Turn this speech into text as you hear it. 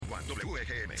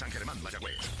WGM, San Germán,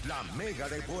 Mayagüez. La Mega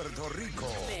de Puerto Rico.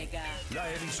 Mega.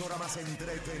 La emisora más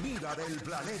entretenida del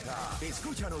planeta.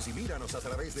 Escúchanos y míranos a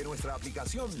través de nuestra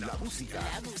aplicación La Música.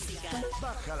 La música.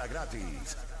 Bájala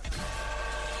gratis.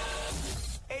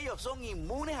 Ellos son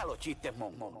inmunes a los chistes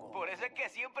mon. Por eso es que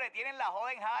siempre tienen la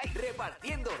joven high,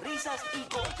 repartiendo risas y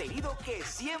contenido que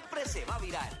siempre se va a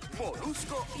viral.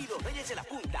 Molusco y los Reyes de la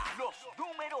Punta, los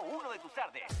número uno de tus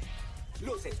tardes.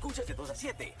 Los escuchas de 2 a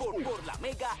 7 por la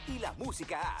Mega y la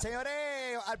Música App.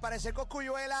 Señores, al parecer Coscu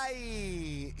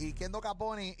y Kendo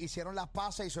Caponi hicieron las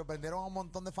paces y sorprendieron a un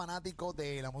montón de fanáticos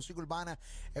de la música urbana,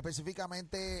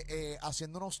 específicamente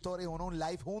haciendo unos stories, unos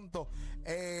live juntos.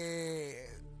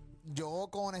 Yo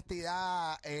con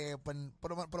honestidad, pues,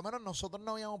 por lo menos nosotros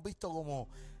no habíamos visto como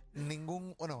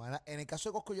ningún, bueno, en el caso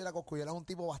de Coscu es un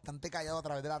tipo bastante callado a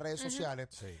través de las redes sociales.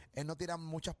 Sí. Él no tira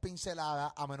muchas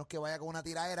pinceladas, a menos que vaya con una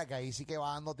tiradera, que ahí sí que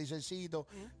va dando teasercito,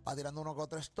 va tirando uno que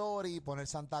otro story, pone el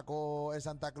Santa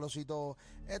Clausito,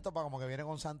 esto para como que viene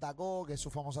con Santa Claus, que es su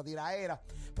famosa tiradera.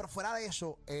 Pero fuera de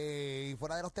eso, y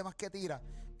fuera de los temas que tira,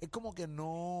 es como que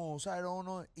no, o sea,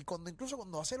 no, y incluso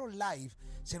cuando hace los live,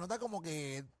 se nota como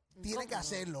que tiene que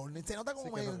hacerlo, se nota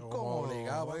como medio incómodo,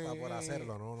 obligado por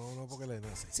hacerlo, no porque le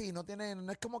nace. Sí, no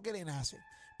es como que le nace.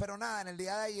 Pero nada, en el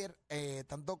día de ayer,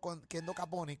 tanto con Kendo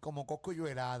Caponi como Coscu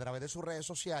a través de sus redes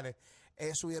sociales,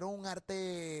 subieron un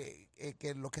arte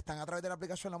que los que están a través de la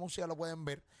aplicación La Música lo pueden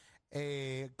ver,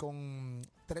 con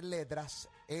 3 letras,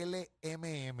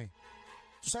 LMM.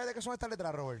 ¿Tú sabes de qué son estas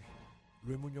letras, Robert?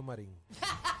 Luis Muñoz Marín.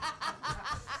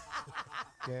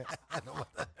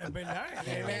 Es verdad.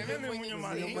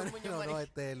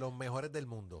 Los mejores del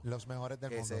mundo. Los mejores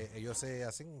del mundo. Ellos se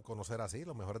hacen conocer así,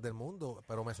 los mejores del mundo.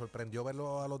 Pero me sorprendió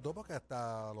verlo a los dos porque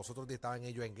hasta los otros días estaban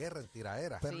ellos en guerra, en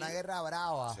tiraera. Pero una guerra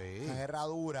brava, sí. Una guerra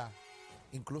dura.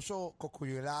 Incluso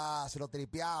Cosculluela se lo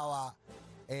tripeaba.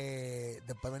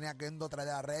 Después venía Kendo tras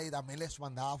de la red y también les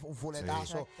mandaba un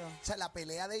fuletazo. Sí. O sea, la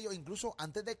pelea de ellos, incluso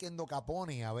antes de Kendo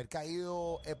Caponi haber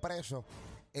caído preso,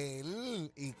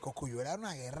 él y Coscu era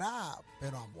una guerra,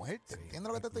 pero a muerte. Sí. ¿Entiendes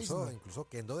lo que te estoy diciendo? Incluso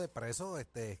Kendo de preso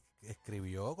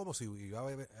escribió como si iba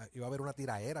a haber una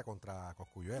tiraera contra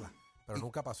Cosculluela, pero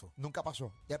nunca pasó. Nunca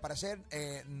pasó. Y al parecer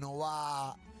no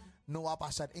va a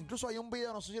pasar. Incluso hay un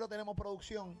video, no sé si lo tenemos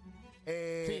producción.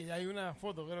 Sí, hay una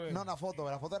foto, creo que. No, la foto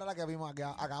era la que vimos, que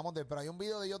acabamos de ver, pero hay un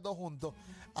video de ellos dos juntos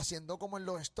haciendo como en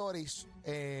los stories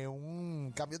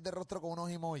un cambio de rostro con unos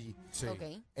emojis. Sí. Ok.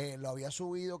 Lo había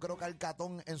subido, creo que al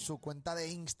Catón en su cuenta de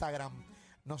Instagram.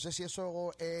 No sé si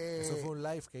eso... Eso fue un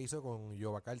live que hizo con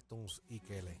Yoba Cartoons y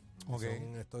Kele. Okay.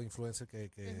 Son estos influencers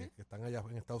que están allá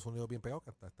en Estados Unidos bien pegados,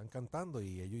 que están cantando,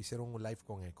 y ellos hicieron un live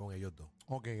con ellos dos.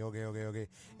 Ok.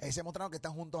 Se mostraron que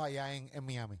están juntos allá en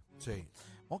Miami. Sí.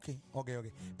 Ok.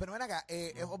 Pero ven acá,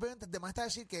 obviamente además está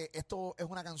decir que esto es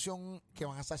una canción que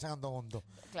van a estar sacando juntos.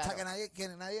 Claro. O sea, que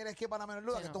nadie les quepa la menor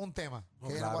duda Sí, que no. esto es un tema. No,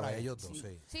 Que viene claro, por ahí. ellos dos,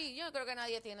 sí. Sí, yo creo que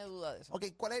nadie tiene duda de eso. Ok,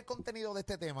 ¿cuál es el contenido de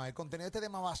este tema? El contenido de este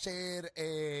tema va a ser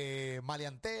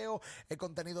maleanteo, el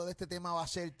contenido de este tema va a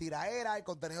ser tiraera, el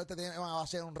contenido de este tema va a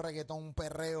ser un reggaetón, un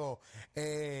perreo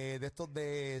de estos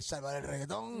de salvar el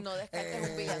reggaetón. No descartes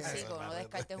un villancico, no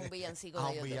descartes un villancico de Un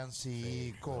ellos dos.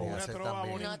 villancico. Una trova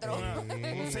también. bonita. Una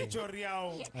trova. Un seis chorreado.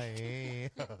 Un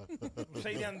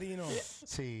seis de andino.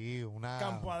 Sí, una...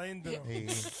 Campo adentro. Sí.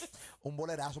 Un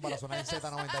bolerazo para sonar en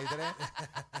Z93.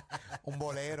 un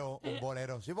bolero.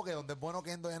 Sí, porque donde es bueno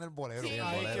Kendo es en el bolero. Sí,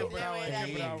 Ay, qué bravo, de verdad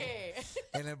qué que- bravo. que-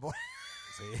 En el bolero.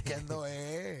 Sí. Kendo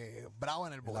es bravo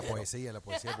en el La bolero. poesía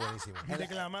es buenísima.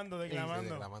 Declamando.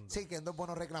 Sí, Kendo es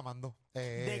bueno reclamando.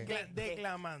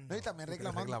 Declamando. No, y también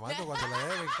reclamando. Reclamando cuando le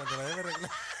deben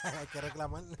reclamar. Hay que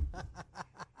reclamar.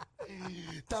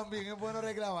 También es bueno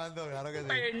reclamando, claro que sí.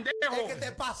 ¡Pendejo! Es que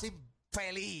te pases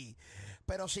feliz.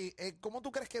 Pero sí, ¿cómo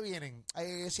tú crees que vienen?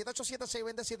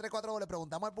 787-620-734, le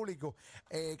preguntamos al público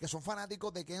que son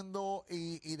fanáticos de Kendo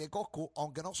y de Coscu,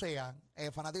 aunque no sean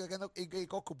fanáticos de Kendo y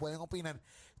Coscu, pueden opinar.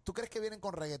 ¿Tú crees que vienen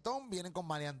con reggaetón, vienen con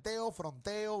maleanteo,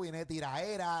 fronteo, viene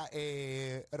tiraera?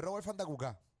 Robert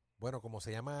Fantacuca. Bueno, como es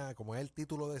el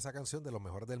título de esa canción, de los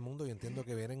mejores del mundo, yo entiendo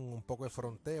que vienen un poco de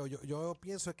fronteo. Yo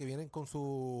pienso que vienen con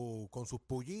sus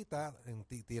pullitas, en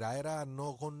tiraera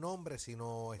no con nombre,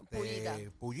 sino Pullita.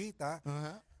 pullita.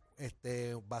 Ajá.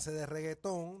 base de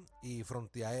reggaetón y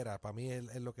fronteadera. Para mí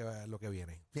es lo que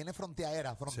viene. Viene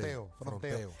fronteadera, fronteo, Sí,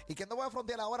 fronteo. fronteo. ¿Y quién no puede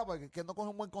frontear ahora? Porque quién no coge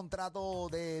un buen contrato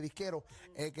de disquero,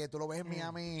 que tú lo ves en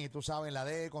Miami, tú sabes, en la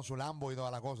D, con su Lambo y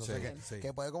toda la cosa. Sí, o sea, sí.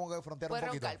 que puede como que frontear Puede un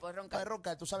poquito. roncar, puede roncar. Puede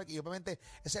roncar, tú sabes que y obviamente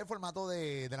ese es el formato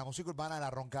de la música urbana, de la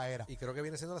roncaera. Y creo que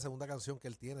viene siendo la segunda canción que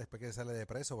él tiene después que sale de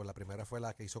preso. Porque la primera fue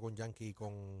la que hizo con Yankee y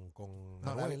con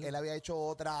No, Anuel. él había hecho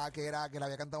otra que le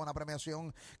había cantado una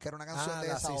premiación, que era una canción de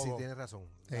sí, desahogo. tienes razón.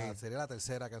 Sí. Sería la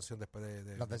tercera canción después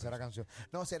de La tercera canción.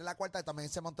 No, sería la cuarta, también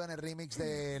se montó en el remix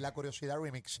de La Curiosidad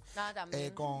Remix.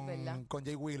 También, ¿verdad? Con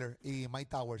Jay Wheeler y Mike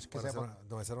Towers. Que Bueno,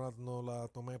 se esa no la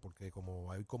tomé porque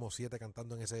como hay como 7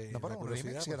 cantando en ese no, en pero La un Curiosidad,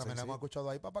 remix que pues, también lo sí. hemos escuchado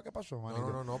ahí. Papá, ¿qué pasó,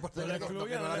 manito? No, pues, No la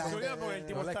excluya, no la excluya porque el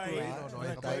tipo está ahí. No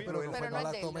está ahí, pero Pero no no la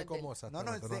es de él, tomé no es de como él. exacto. No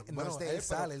es de Bueno, él,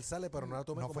 pero él sale, pero no la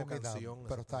tomé no como fue invitado, canción.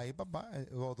 pero está ahí, papá.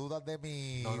 O dudas de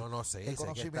mi No sé, el sé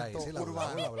que está ahí. conocimiento Sí, la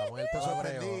urbano. hablamos en el Te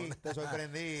palabreo. sorprendí, te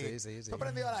sorprendí. Sí. He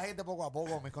aprendido a la gente poco a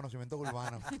poco mis conocimientos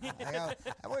urbanos.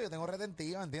 Pues yo tengo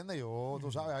retentiva, ¿entiendes? Yo,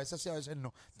 tú sabes, a veces sí, a veces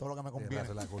no. Todo lo que me conviene.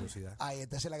 Esa es la curiosidad. Ahí,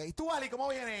 esta es la que. ¿Y tú, Ali, cómo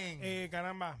vienen?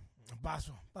 Caramba,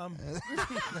 paso. Pam.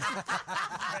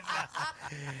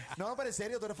 No, pero en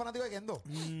serio, ¿tú eres fanático de Kendo?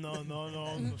 No.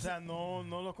 O sea, no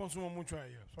los consumo mucho a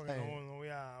ellos. Porque no voy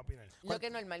a opinar. Lo que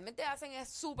normalmente hacen es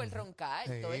súper roncar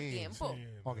todo el Sí, tiempo. Sí,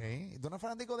 Ok. ¿Tú no eres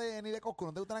fanático ni de Coscu?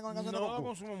 ¿No te gusta nada con la canción de no lo Coscu?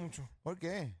 consumo mucho. ¿Por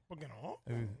qué? ¿Por qué no?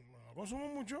 No lo consumo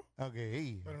mucho. Ok.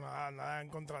 Pero nada en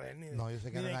contra de él, ni de, No, yo sé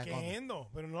que ni no de nada en contra. Kendo,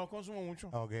 pero no lo consumo mucho.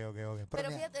 Ok. Pero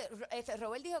mira, fíjate,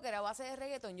 Robert dijo que era base de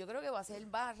reggaetón. Yo creo que va a ser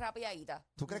más rapeadita.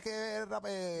 ¿tú crees que es rap?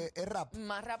 Es rap?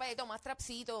 Más rapeadito, más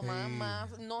trapcito, Sí. más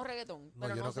no reggaetón. No,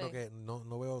 Pero yo no no creo sé. que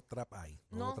no veo trap ahí.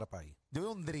 No No. veo trap ahí. Yo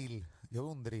veo un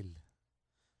drill.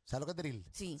 ¿Sabes lo que es drill?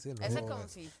 Sí, Sí, el ese es nuevo- como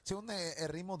sí. Sí, un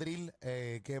ritmo drill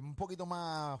que es un poquito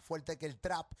más fuerte que el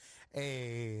trap.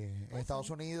 En Estados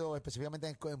Unidos, específicamente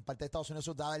en parte de Estados Unidos,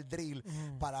 se usaba el drill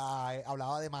para,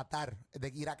 hablaba de matar, de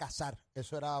ir a cazar.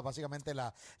 Eso era básicamente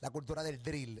la cultura del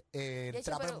drill. El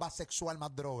Eso, trap pero- es más sexual,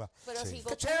 más droga. Pero Sí. sí.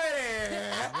 ¡Qué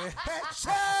chévere! ¡Qué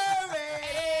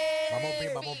chévere!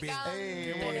 Vamos bien.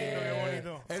 Qué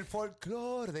bonito. El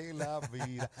folclore de la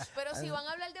vida. Pero si van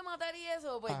a hablar de matar y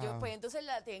eso, pues Ajá. pues entonces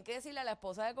tienen que decirle a la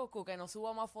esposa de Coscu que no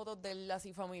suba más fotos de él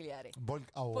así familiares.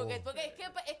 Porque es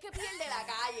que pierde la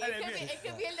calle, es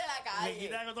que pierde la calle. Le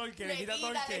quita torque, Le quita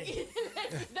torque.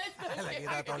 Le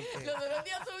quita torque. Los otros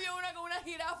días subió una con una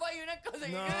jirafa y una cosa.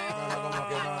 No.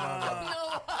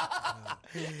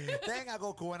 Tenga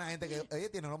Coscu, buena gente que oye,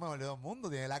 tiene lo mejor de dos mundos.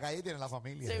 Tiene la calle y tiene la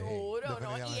familia. Seguro, ¿no? Y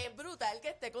definitivamente. es brutal que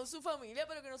esté con su familia,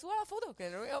 pero que no suba la foto, que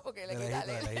no veo porque le De quita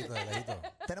lejito, de lejito.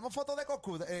 Tenemos fotos de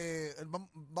Coscu.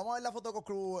 Vamos a ver la foto de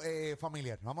Coscu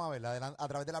familiar. Vamos a verla a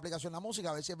través de la aplicación La Música,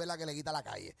 a ver si es verdad que le quita la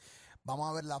calle. Vamos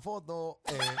a ver la foto.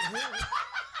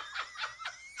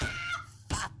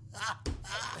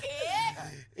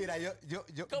 Mira, yo.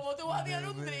 ¿Cómo tú vas a tirar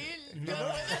un drill?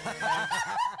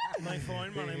 No hay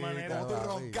forma, no hay manera. ¿Cómo tú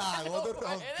roncas? ¿Cómo tú Es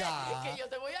roncas? que yo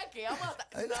te voy aquí a matar.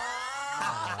 No,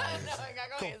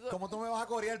 venga con eso. ¿Cómo tú me vas a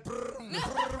corear?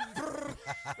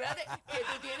 Espérate, que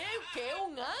tú tienes que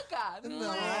un AK.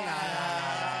 No,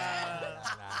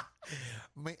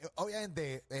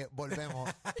 obviamente, volvemos.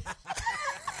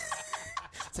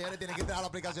 Señores, tienen que entrar a la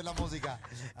aplicación La Música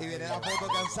y viene la foto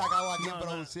que han sacado aquí en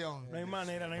producción. No hay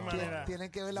manera. Tienen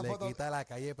que ver la Le foto. quita la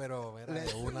calle, pero mira,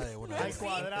 de una. Al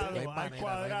cuadrado, No hay al manera,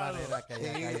 cuadrado. No hay manera que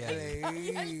haya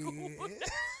calle ahí.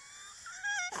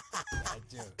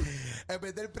 En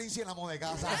vez del príncipe, la amo de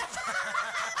casa.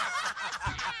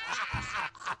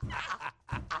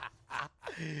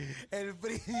 El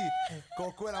príncipe,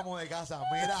 Coscu, el amo de casa.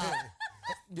 Mira.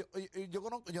 Yo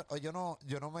conozco,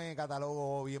 yo no me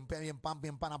catalogo bien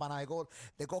pana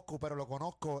de Coscu, pero lo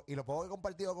conozco y lo poco que he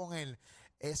compartido con él.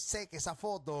 Sé que esa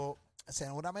foto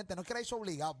seguramente no es que la hizo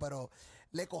obligado, pero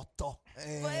le costó.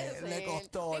 Puede Le ser.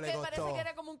 costó, Es le que parece costó. que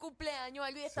era como un cumpleaños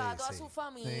algo y estaba toda sí. su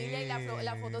familia y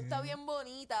la foto está bien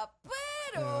bonita,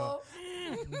 pero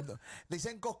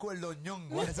Dicen Coscu el doñón.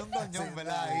 Es un doñón,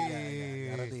 ¿verdad?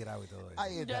 Ya retirado y todo eso.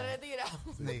 Ahí está. ya retirado.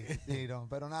 Sí, no,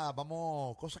 pero nada,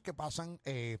 cosas que pasan.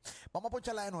 Vamos a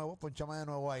poncharla de nuevo, ponchamos de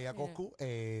nuevo ahí a Coscu.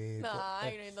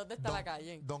 Ay, ¿dónde está la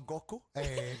calle? Don Coscu.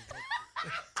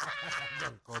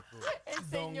 Don Coscu. El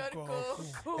señor Coscu.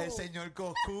 Coscu. El señor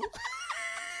Coscu.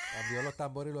 Cambió los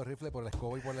tambores y los rifles por la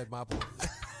escoba y por el mapa.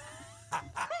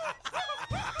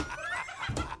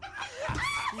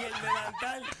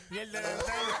 Y el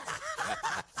delantal.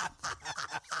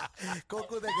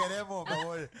 Coscu, te queremos, por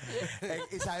favor.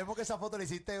 Y sabemos que esa foto la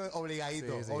hiciste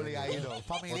obligadito, Sí, sí, obligadito. sí.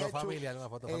 Familiar, Foto familiar, una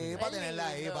foto familiar. para tenerla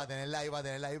ahí, lindo. para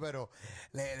tenerla ahí, pero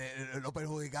lo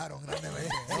perjudicaron grandemente.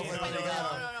 Lo Sí, no,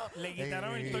 perjudicaron. No. Le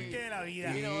quitaron el torque de la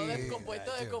vida. Y no,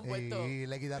 descompuesto. Y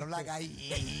le quitaron la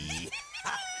calle.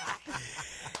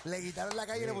 Le quitaron la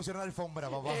calle y le pusieron la alfombra,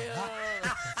 papá.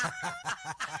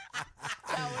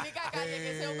 La única calle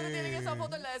que ese hombre tiene en esa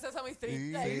foto es la de Sesame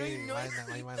Street. Ahí no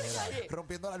hay manera.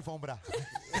 Rompiendo la alfombra.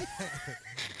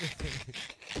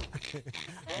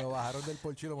 Lo bajaron del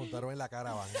porche y lo montaron en la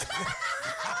caravana.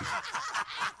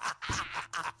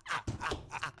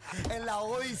 En la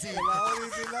Odyssey. En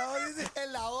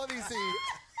la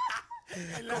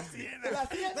Siena. En la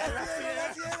Siena.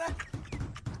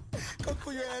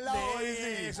 Coscu en la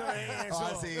Odyssey. Eso es eso.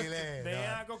 Vacile.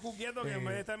 Deja a Coscu quieto que en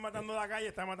vez de estar matando la calle,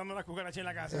 está matando las cucarachas en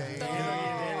la casa.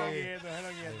 Déjalo Quieto.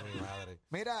 Madre.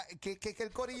 Mira, que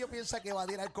el corillo piensa que va a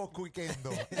tirar Coscu y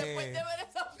Kendo. Después de ver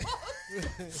esa foto.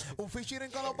 Un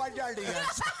featuring con los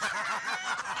Backyardigans.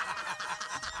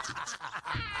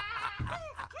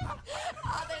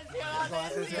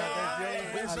 Atención.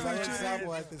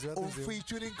 Un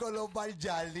featuring con los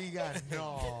Backyardigans.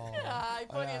 No. Ay,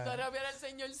 poniendo a rapear al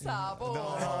señor Sapo.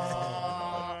 No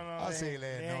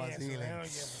vacilen.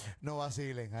 No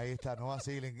vacilen. Ahí está, no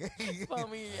vacilen.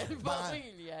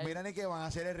 Familia. Miren que van a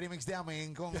hacer el remix de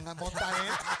Amén con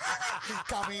Montaner.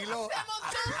 Camilo. Se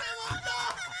montó.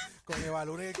 Con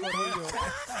Evaluna y el corillo.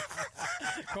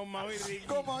 Con Mau y Ricky.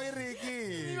 Con Mau y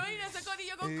Ricky. Imagina ese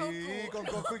corillo con Coscu. Sí, con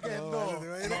Coscu y Kendo.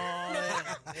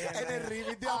 En el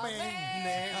remix de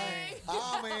Amén.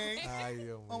 Amén. Ay,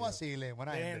 Dios mío. No vacilen.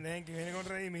 Buena gente. Dejen que viene con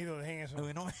redimido, dejen eso.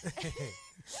 No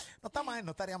está mal,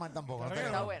 no estaría mal tampoco.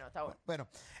 Está bueno. Bueno,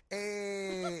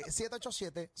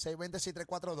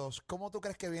 787-620-6342. ¿Cómo tú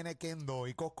crees que viene Kendo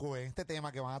y Coscu en este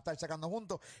tema que van a estar sacando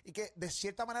juntos? Y que de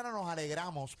cierta manera nos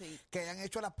alegramos que hayan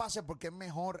hecho las paces porque es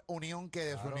mejor unión que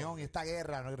desunión y esta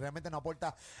guerra realmente no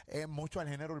aporta mucho al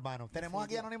género urbano. Tenemos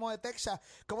aquí Anónimo de Texas.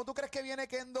 ¿Cómo tú crees que viene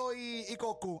Kendo y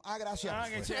Coscu? Gracias.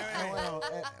 Qué chévere. Bueno,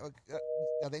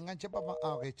 ya te enganché, papá.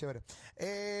 Ok, chévere.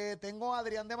 Tengo a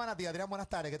Adrián de Manatí. Adrián, buenas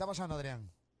tardes. ¿Qué está pasando,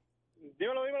 Adrián?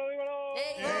 Dímelo. Dímelo.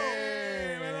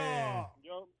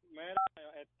 Yo,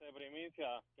 primicia,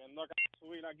 que ando acá a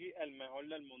subir aquí el mejor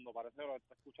del mundo. Parece que lo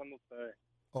está escuchando ustedes.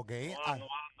 Ok.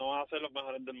 No va a ser los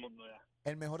mejores del mundo ya.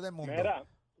 El mejor del mundo. Mira,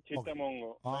 chiste Okay.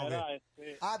 mongo. Mira,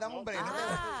 dame un break.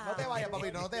 No te vayas,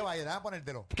 papito, no te vayas. Déjame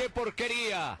ponértelo. ¡Qué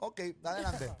porquería! Ok,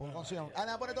 adelante. Pon canción.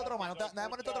 Déjame ponerte otro más. Déjame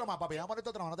ponerte otro más, papi. Déjame ponerte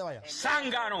otro más, no te vayas.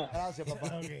 ¡Zángano! Gracias, papá.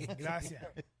 Ok, gracias.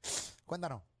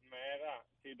 Cuéntanos. Mira,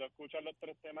 si tú escuchas los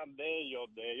 3 temas de ellos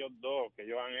dos, que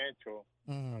ellos han hecho,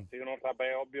 Mm. han sido unos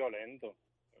rapeos violentos.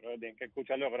 Pero tienen que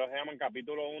escucharlo. Creo que se llaman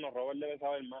capítulo 1. Robert debe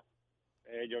saber más.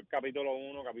 Yo el capítulo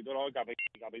 1, capítulo 2,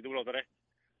 capítulo 3.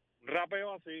 Un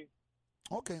rapeo así.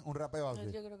 Ok, un rapeo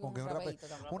así. Yo creo que Ok, un rapeito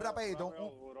también. un rapeito, rapeo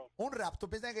duro. un rap. ¿Tú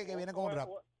piensas que viene con un rap?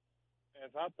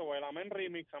 Exacto, o el Amén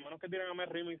Remix, a menos que tiren Amén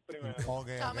Remix primero. Ok.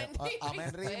 Amén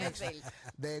Amén Remix.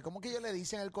 Remix. ¿Cómo que ellos le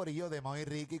dicen el corillo de Mau y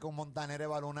Ricky con Montaner,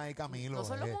 Evaluna y Camilo? ¿No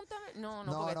son los montanes? No,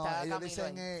 porque está ellos Camilo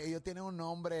dicen, ahí. ellos tienen un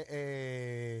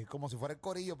nombre como si fuera el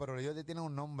corillo, pero ellos tienen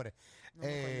un nombre.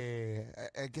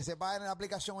 El que sepa en la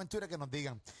aplicación o en Twitter que nos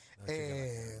digan.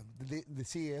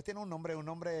 Sí, ellos tienen un nombre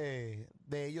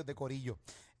de ellos de corillo.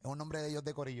 Es un nombre de ellos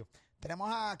de corillo. Tenemos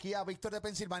aquí a Víctor de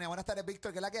Pensilvania. Buenas tardes,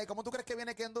 Víctor. ¿Qué es la que hay? ¿Cómo tú crees que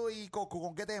viene Kendo y Coscu?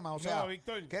 ¿Con qué tema? O sea,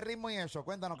 Víctor. ¿qué ritmo y eso?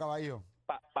 Cuéntanos, caballo.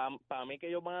 Para mí que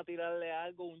ellos van a tirarle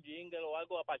algo, un jingle o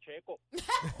algo a Pacheco.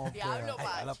 Okay. Diablo,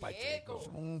 Pacheco. Pacheco.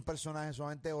 Un personaje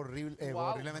sumamente horrible, Wow.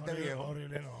 horriblemente viejo.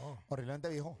 Horrible, no. Horriblemente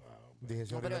viejo. Dije,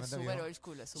 No, pero es horriblemente súper viejo. old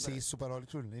school. Sí, súper old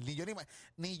school. Ni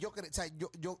yo, o sea,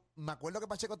 yo me acuerdo que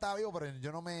Pacheco estaba vivo, pero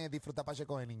yo no me disfruté a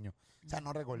Pacheco de niño. O sea,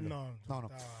 no recuerdo. No.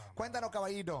 Cuéntanos,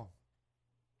 caballito.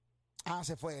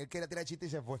 Se fue. Él quería tirar chiste y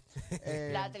se fue.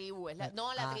 La tribu es la...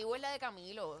 No, la tribu es la de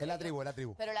Camilo. Es la tribu.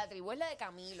 Pero la tribu es la de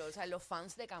Camilo, o sea, los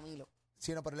fans de Camilo.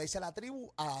 Sí, no, pero le dice a la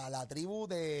tribu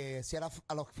de... Sí, a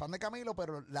los fans de Camilo,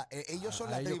 pero ellos son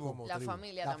la ellos tribu. como La tribu.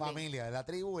 familia La también. familia, la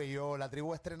tribu. La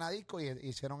tribu estrena disco y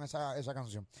hicieron esa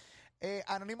canción.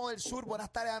 Anónimo del Sur,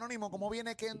 buenas tardes, Anónimo. ¿Cómo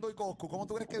viene Kendo y Coscu? ¿Cómo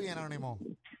tú crees que viene, Anónimo?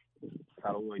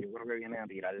 Saludos, yo creo que viene a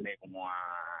tirarle como a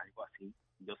algo así.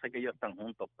 Yo sé que ellos están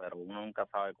juntos, pero uno nunca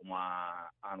sabe, como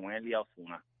a Anuel y a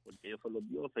Ozuna, porque ellos son los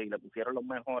dioses y le pusieron los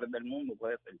mejores del mundo,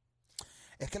 puede ser.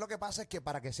 Es que lo que pasa es que,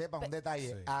 para que sepan un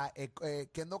detalle,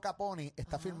 Kendo Caponi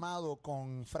está firmado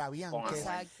con Fabián,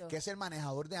 que es el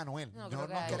manejador de Anuel. No, Yo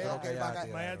creo no que creo que él va a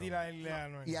Vaya a tirarle a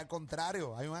Anuel. Y al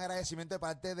contrario, hay un agradecimiento de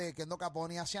parte de Kendo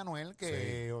Caponi hacia Anuel,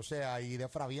 que, o sea, y de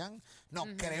Fabián,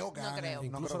 creo que no creo.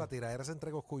 Incluso la tiradera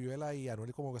entre Coscuyuela y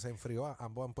Anuel como que se enfrió.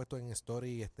 Ambos han puesto en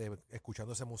story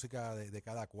escuchando esa música de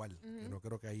cada cual. Yo no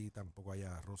creo que ahí tampoco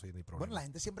haya roce ni problema. Bueno, la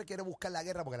gente siempre quiere buscar la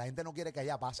guerra porque la gente no quiere que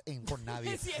haya paz con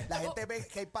nadie. La gente ve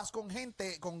que hay paz con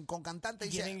gente, con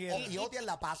cantantes y odian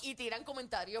la paz. Y tiran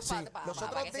comentarios Sí,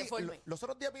 para que se formen. los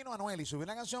otros días vino Anuel y subió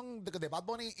una canción de Bad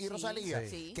Bunny y Rosalía,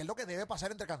 sí. que es lo que debe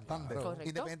pasar entre cantantes,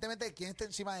 independientemente de quién esté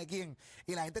encima de quién.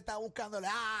 Y la gente está buscándole,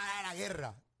 la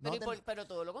guerra. Pero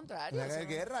todo lo contrario. La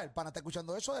guerra, el pana está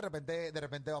escuchando eso, de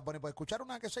repente va a poner, puede escuchar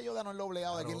una, qué sé yo, de Anuel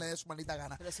Obligado, de quien le dé su maldita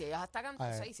gana. Pero si ellos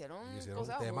hasta se hicieron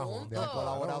cosas juntos. De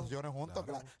colaboraciones juntos.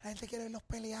 Claro. La gente quiere verlos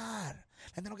pelear. La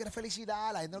gente no quiere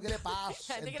felicidad, la gente no quiere paz.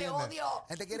 La gente quiere odio. La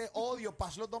gente quiere odio,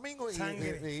 paz los domingos.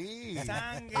 Sangre.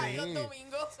 Sangre. Paz los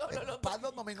domingos, solo los paz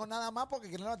los domingos nada más porque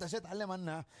quieren levantarse tarde más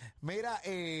nada. Mira,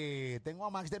 tengo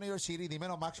a Max de New York City.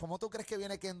 Dímelo, Max, ¿cómo tú crees que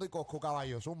viene Kendo y Coscu,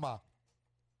 caballo? Zumba.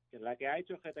 Que es la que ha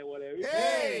hecho que te huele bien.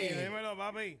 ¡Ey! Dímelo,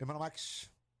 papi. Dímelo,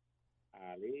 Max.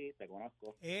 Ali, te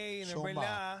conozco. ¡Ey! No es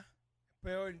verdad.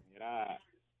 Peor.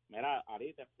 Mira,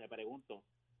 Ali, te pregunto.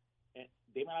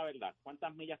 Dime la verdad.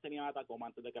 ¿Cuántas millas tenía la Tacoma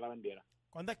antes de que la vendiera?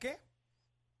 ¿Cuántas qué?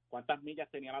 ¿Cuántas millas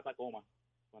tenía la Tacoma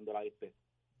cuando la diste?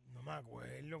 No me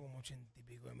acuerdo, como 80 y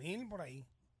pico de mil por ahí.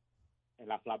 ¿En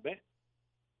la flatbed?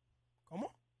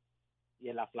 ¿Cómo? ¿Y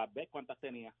en la flatbed cuántas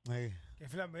tenía? ¿Qué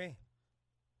flatbed?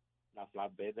 La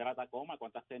flatbed de la Tacoma,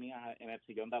 ¿cuántas tenías en el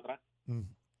sillón de atrás?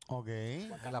 Ok. En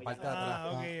la parte de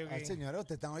atrás. Okay. Ay, señores,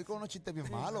 ustedes están hoy con unos chistes bien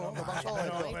malos. ¿Qué pasó?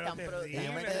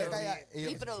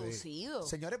 Y producido.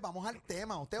 Señores, vamos al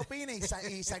tema. Usted opine y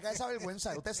saca de esa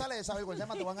vergüenza. Usted sale de esa vergüenza,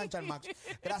 te va a enganchar, Max.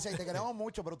 Gracias, y te queremos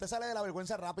mucho, pero usted sale de la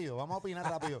vergüenza rápido. Vamos a opinar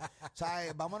rápido. O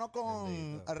sea, vámonos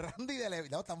con Randy de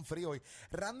Levittown. Está tan frío hoy.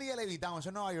 Randy de Levittown, eso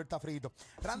en Nueva York está frito.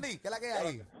 Randy, ¿qué es la que hay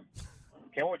ahí?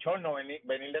 Qué bochorno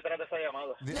venir detrás de esa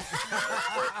llamada. ¡Qué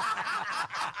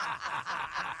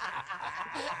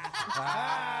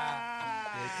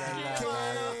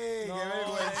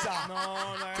vergüenza!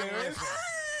 No, ¡Qué vergüenza!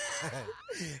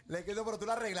 Le quedo, pero tú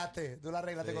la arreglaste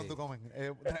con tu comment.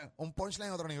 Un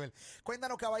punchline a otro nivel.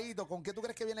 Cuéntanos, caballito, ¿con qué tú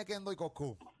crees que viene Kendo y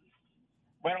Coscu?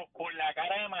 Bueno, por la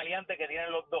cara de maleante que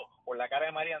tienen los dos,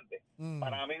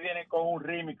 para mí vienen con un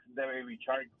remix de Baby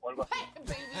Shark o algo así.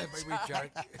 Baby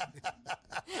Shark.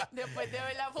 Después de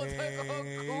ver la foto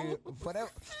de Coscu. Fuera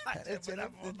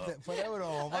de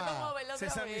broma. Vamos a verlo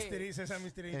otra vez. Sesame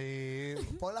Street.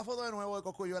 Pon la foto de nuevo de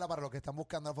Coscuyuela para los que están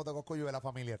buscando la foto de Coscuyuela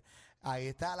familiar. Ahí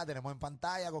está, la tenemos en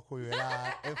pantalla,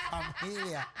 Coscuyuela en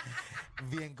familia.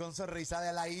 Bien con sonrisa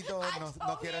de ladito.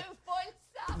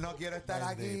 No quiero estar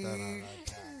aquí.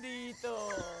 Bendito.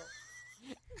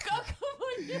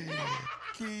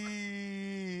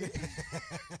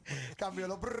 Cambió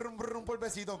los brum por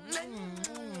besitos.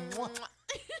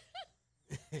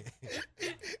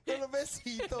 Con los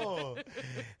besitos.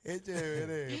 Es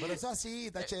chévere. Pero eso así,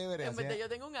 está chévere. En vez de yo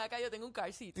tengo un AK, yo tengo un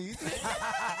car seat. ¿Sí?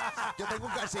 Yo tengo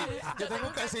un car seat. Yo tengo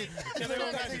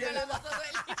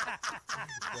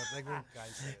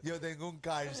un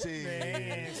car seat.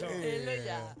 Él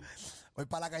ya. Voy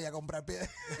para la calle a comprar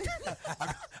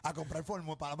a comprar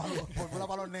fórmula para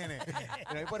los nenes.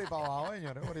 Y ahí por ahí para abajo,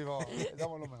 señores, por ahí para abajo.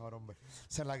 Damos lo mejor, hombre.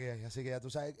 Esa es la que hay. Así que ya tú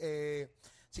sabes.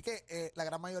 Así que la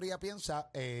gran mayoría piensa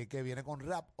que viene con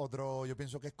rap, otro yo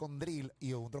pienso que es con drill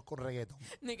y otros con reggaeton.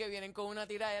 Ni que vienen con una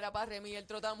tiradera para Remy y el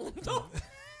trotamundo.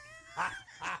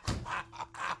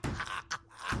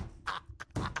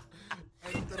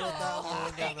 El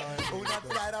trotamundo. Una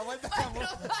tiradera vuelta.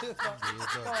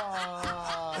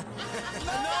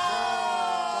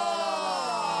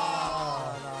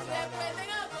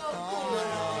 Respeten a Coscu.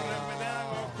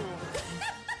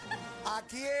 ¿A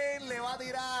quién le va a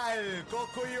tirar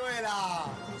Coscuyuela?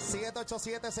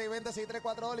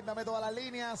 787-620-6342. Límpiame todas las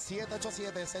líneas.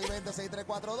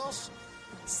 787-620-6342.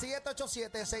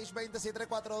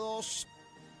 787-620-6342.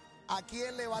 ¿A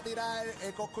quién le va a tirar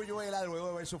Coscuyuela luego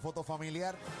de ver su foto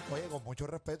familiar? Oye, con mucho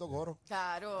respeto, Coro.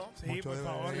 Claro. Sí, mucho por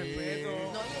favor, respeto.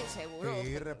 No, y seguro.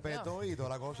 Sí, respeto y toda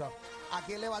la cosa. ¿A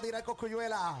quién le va a tirar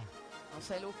Coscuyuela? No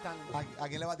se luzcan. ¿A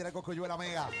quién le va a tirar Coscuyuela,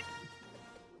 Mega?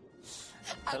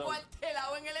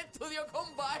 Acuartelado en el estudio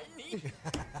con Barney.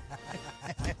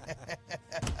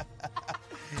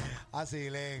 Así,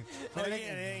 leen.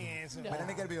 Oye, eso.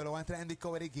 Miren que el video lo van a estrenar en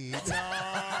Discovery Kids. No.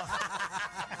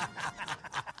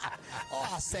 ¡Oh,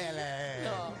 hacele!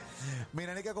 No.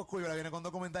 Miren que Coscuyuela viene con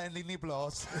documental en Disney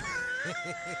Plus.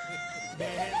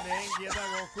 Dejen quieta a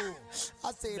Goku.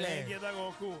 Así, Dejen leen. quieta a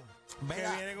Goku.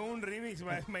 Venga. Que viene con un remix,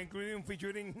 va a incluir un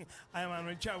featuring a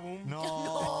Emanuel Chabún.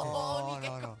 No.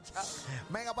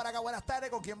 Venga para acá, buenas tardes.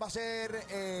 ¿Con quién va a ser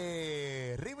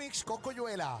remix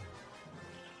Coscuyuela?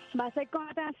 Va a ser con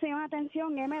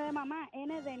atención, M de mamá,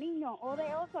 N de niño, O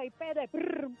de oso y P de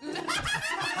prr.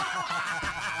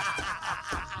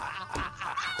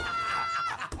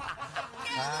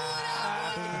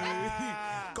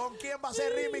 ¿Con quién va a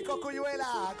ser remix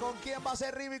Coscuyuela? ¿Con quién va a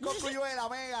ser remix Coscuyuela,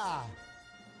 Mega?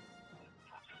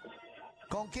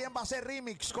 ¿Con quién va a ser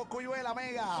remix Coscuyuela,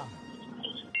 Mega?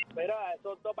 Mira,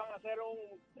 esos dos van a hacer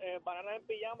un bananas en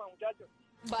pijama, muchachos.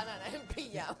 Bananas en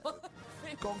pijama.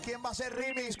 ¿Con quién va a ser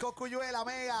remix Coscuyuela,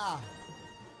 Mega?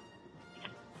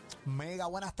 Mega,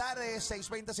 buenas tardes,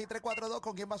 620-6342.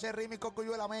 ¿Con quién va a ser remix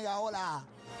Coscuyuela, Mega? Hola.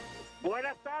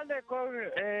 Buenas tardes con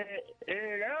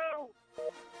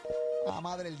Ah,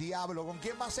 madre el diablo. ¿Con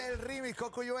quién va a ser el remix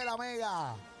Coscuyuela,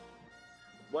 Mega?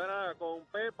 Buena, con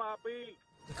Peppa Pig.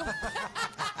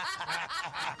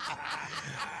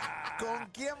 ¿Con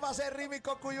quién va a ser remix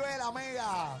Coscuyuela,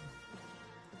 Mega?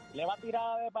 Le va a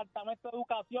tirar a Departamento de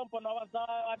Educación por no avanzar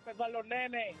a empezar los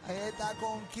nenes.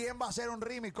 ¿Con quién va a ser un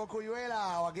remix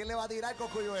Coscuyuela? ¿O a quién le va a tirar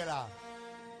Coscuyuela?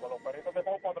 Con los perritos de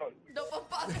Pau Patrol. No,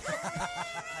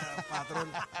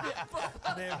 Patrón.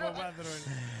 De Paw Patrol.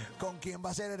 ¿Con quién va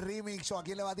a ser el remix o a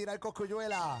quién le va a tirar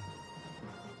Coscuyuela?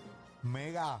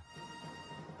 Mega.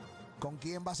 ¿Con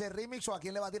quién va a ser remix o a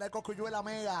quién le va a tirar Coscuyuela,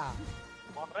 Mega?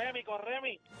 Con Remy.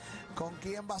 ¿Con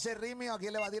quién va a ser remix o a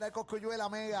quién le va a tirar Coscuyuela,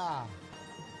 Mega?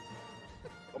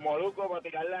 Como Luco para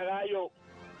tirarle a Gallo.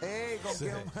 ¿Con Sí.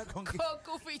 quién? ¿Con quién?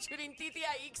 Coscu featuring Titi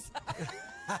a Ixa.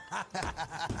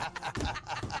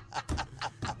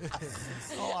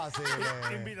 No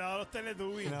vacile. Invitado a los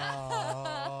Teletubbies.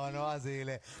 No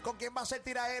vacile. ¿Con quién va a ser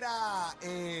tiraera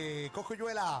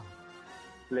Coscuyuela?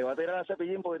 Le va a tirar a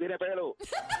Cepillín porque tiene pelo.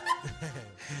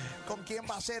 ¿Con quién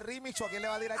va a ser remix o a quién le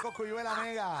va a tirar Coscuyuela,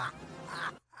 Mega?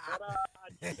 Para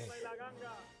Chico y la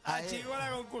ganga. A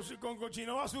Chihuahua con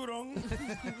cochino basurón.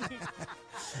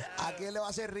 ¿A quién le va a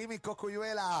hacer remix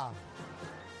Coscuyuela?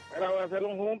 Ahora voy a hacer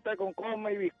un junte con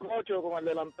Cosme y Bizcocho con el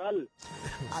delantal.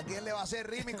 ¿A quién le va a hacer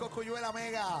remix Coscuyuela,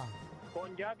 Mega?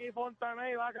 Con Jackie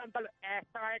Fontané y va a cantar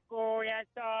esto es cuya,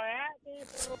 esto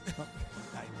es.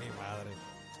 Ay, mi madre.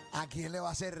 ¿A quién le va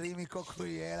a hacer remix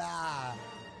Coscuyuela?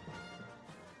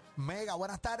 Mega,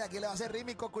 buenas tardes. ¿A quién le va a hacer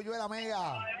remix Coscuyuela,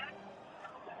 Mega?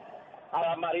 A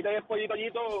las maritas y el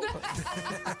pollito.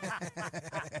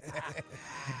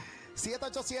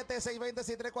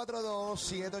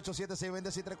 787-620-6342.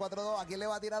 787-620-6342. ¿A quién le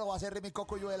va a tirar o va a hacer remix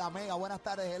Coscuyuela? Mega, buenas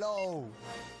tardes. Hello.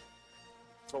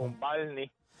 Con Barney.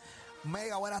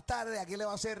 Mega, buenas tardes. ¿A quién le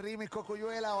va a hacer remix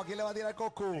Coscuyuela o a quién le va a tirar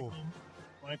Coscu?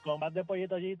 Con el combate de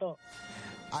pollito.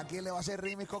 ¿A quién le va a hacer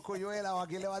remix Coscuyuela o a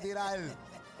quién le va a tirar?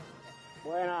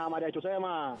 Buena, María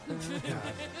Chusema.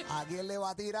 ¿A quién le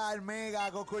va a tirar Mega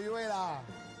Coscuyuela?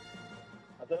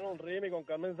 Hacer un remix con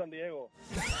Carmen Sandiego.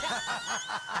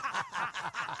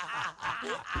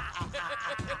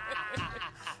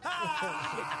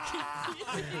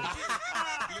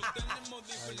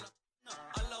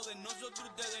 Al lado de nosotros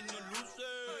ustedes no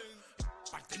lucen.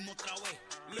 Partimos otra vez,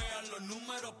 lean los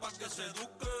números pa' que se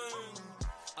eduquen.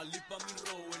 Ali pa' mi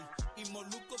Robert y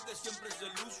Moluco que siempre se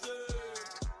luce.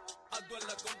 A toda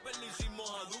la compa le hicimos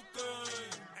a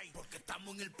Duque. Porque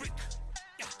estamos en el pick,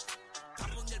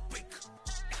 estamos en el pick,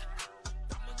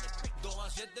 estamos en el pick. 2 a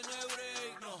 7 no hay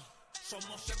break, no.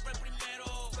 Somos siempre el primero,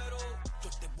 pero yo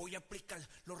te voy a explicar.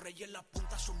 Los reyes en la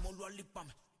punta somos los Alipam.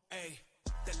 Ey,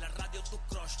 de la radio tu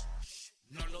crush.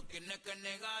 No lo tienes que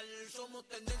negar, somos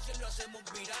tendencia y lo hacemos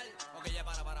viral. Ok, ya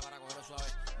para, cogerlo suave.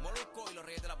 Molusco y los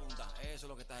reyes de la punta, eso es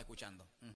lo que estás escuchando.